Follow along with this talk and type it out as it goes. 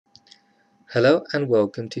Hello and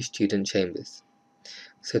welcome to Student Chambers.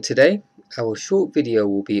 So today our short video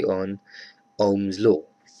will be on Ohm's law.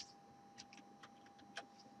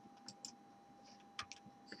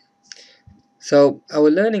 So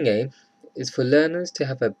our learning aim is for learners to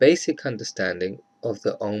have a basic understanding of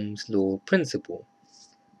the Ohm's law principle.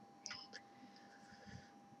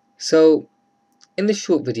 So in this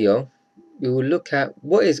short video we will look at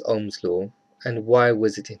what is Ohm's law and why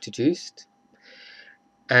was it introduced,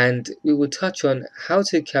 and we will touch on how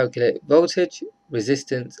to calculate voltage,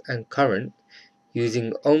 resistance and current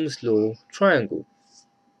using Ohm's law triangle.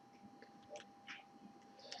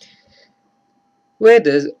 Where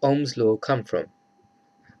does Ohm's law come from?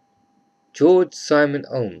 George Simon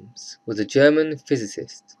Ohms was a German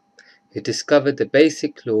physicist who discovered the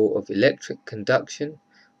basic law of electric conduction,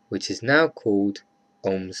 which is now called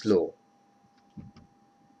Ohm's law.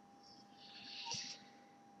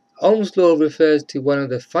 Ohm's law refers to one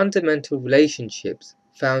of the fundamental relationships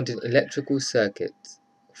found in electrical circuits.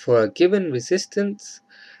 For a given resistance,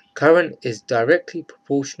 current is directly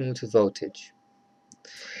proportional to voltage.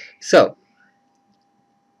 So,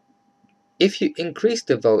 if you increase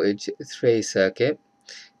the voltage through a circuit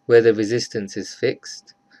where the resistance is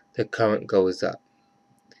fixed, the current goes up.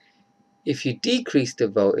 If you decrease the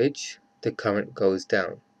voltage, the current goes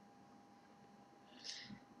down.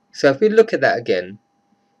 So if we look at that again,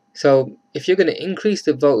 so if you're going to increase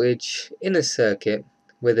the voltage in a circuit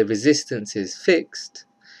where the resistance is fixed,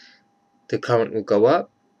 the current will go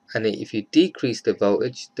up, and if you decrease the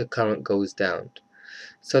voltage, the current goes down.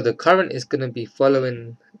 So the current is going to be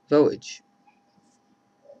following voltage.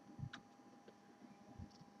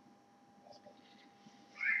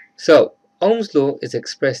 So Ohm's law is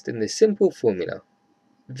expressed in this simple formula: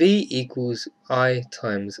 V equals I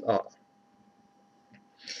times R.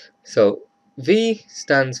 So V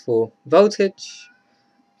stands for voltage,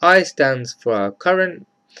 I stands for our current,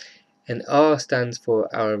 and R stands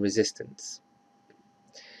for our resistance.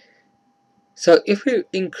 So if we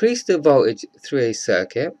increase the voltage through a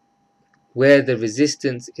circuit where the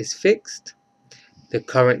resistance is fixed, the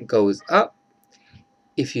current goes up.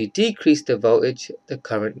 If you decrease the voltage, the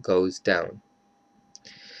current goes down.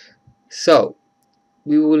 So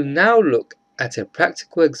we will now look at a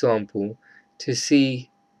practical example to see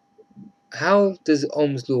how does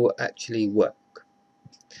Ohm's law actually work.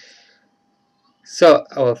 So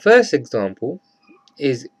our first example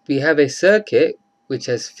is we have a circuit which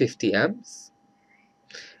has 50 amps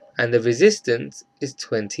and the resistance is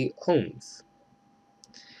 20 ohms.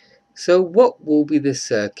 So what will be the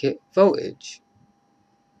circuit voltage?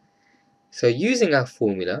 So using our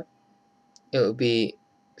formula, it will be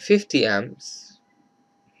 50 amps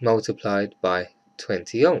multiplied by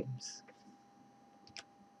 20 ohms,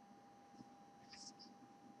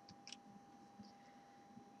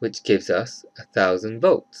 which gives us 1000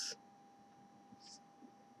 volts.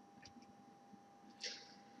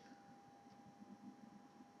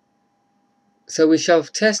 So we shall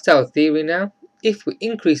test our theory now. If we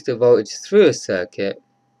increase the voltage through a circuit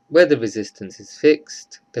where the resistance is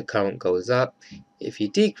fixed, the current goes up. If you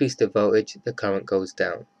decrease the voltage, the current goes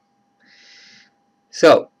down.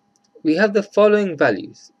 So we have the following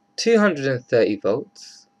values: 230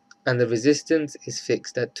 volts, and the resistance is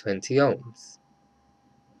fixed at 20 ohms.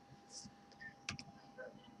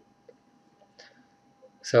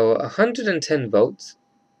 So 110 volts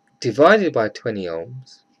divided by 20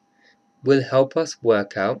 ohms will help us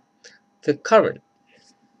work out the current,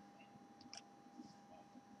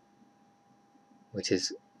 which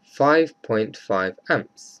is 5.5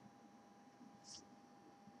 amps.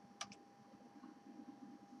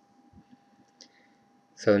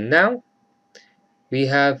 So now we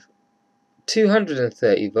have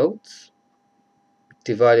 230 volts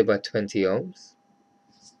divided by 20 ohms,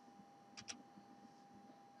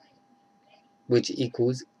 which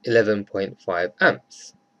equals 11.5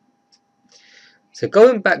 amps. So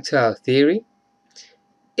going back to our theory,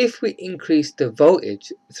 if we increase the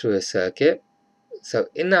voltage through a circuit, so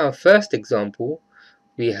in our first example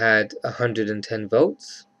we had 110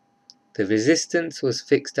 volts, the resistance was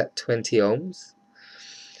fixed at 20 ohms,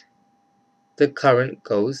 the current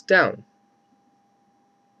goes down.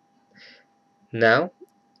 Now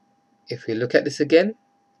if we look at this again,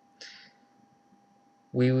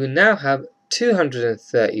 we will now have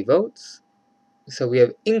 230 volts, so we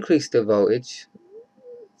have increased the voltage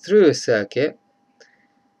through a circuit.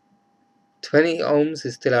 20 ohms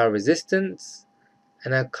is still our resistance,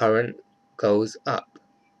 and our current goes up.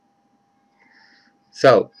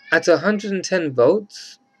 So at 110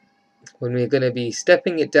 volts, when we're going to be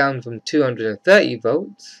stepping it down from 230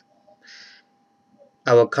 volts,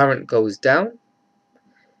 our current goes down,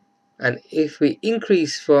 and if we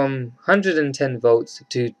increase from 110 volts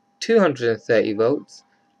to 230 volts,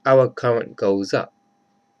 our current goes up.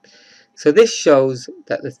 So this shows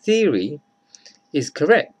that the theory is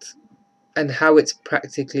correct and how it's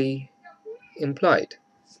practically implied.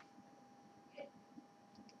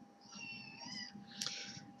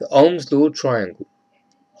 The Ohm's law triangle,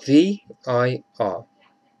 VIR.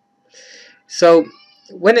 So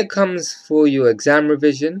when it comes for your exam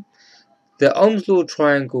revision, the Ohm's law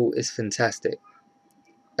triangle is fantastic.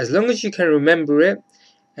 As long as you can remember it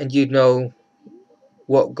and you know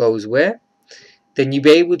what goes where, then you'll be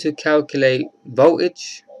able to calculate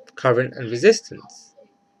voltage, current and resistance.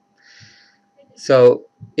 So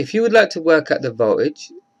if you would like to work out the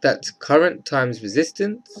voltage, that's current times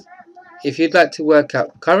resistance. If you'd like to work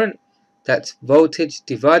out current, that's voltage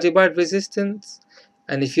divided by resistance.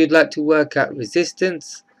 And if you'd like to work out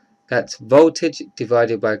resistance, that's voltage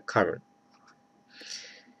divided by current.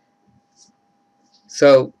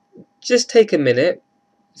 So just take a minute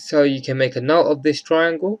so you can make a note of this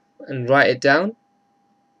triangle and write it down.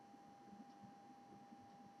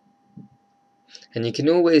 And you can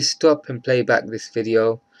always stop and play back this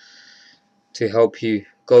video to help you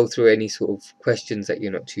go through any sort of questions that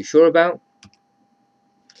you're not too sure about.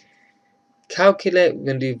 We're going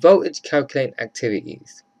to do voltage calculating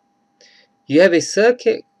activities. You have a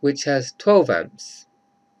circuit which has 12 amps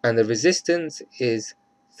and the resistance is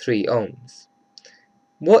 3 ohms.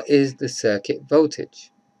 What is the circuit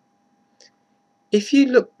voltage? If you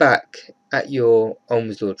look back at your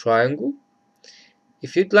Ohm's law triangle,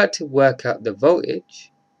 if you'd like to work out the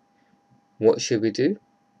voltage, what should we do?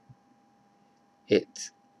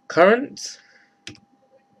 It's current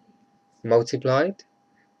multiplied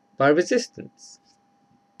by resistance,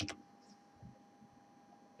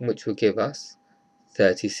 which will give us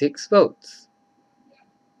 36 volts.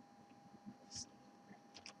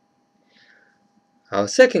 Our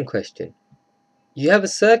second question. You have a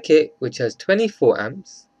circuit which has 24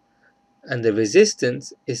 amps and the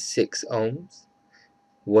resistance is 6 ohms.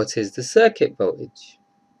 What is the circuit voltage?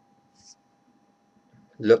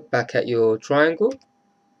 Look back at your triangle.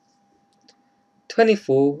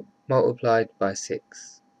 24 multiplied by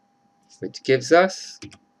 6, which gives us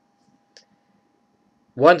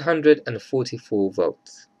 144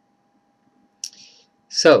 volts.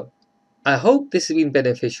 So, I hope this has been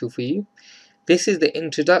beneficial for you. This is the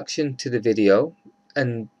introduction to the video,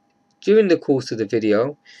 and during the course of the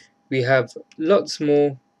video we have lots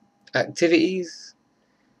more activities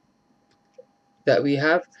that we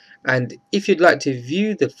have, and if you'd like to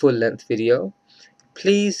view the full length video,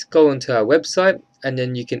 please go onto our website and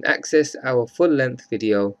then you can access our full length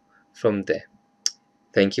video from there.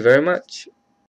 Thank you very much.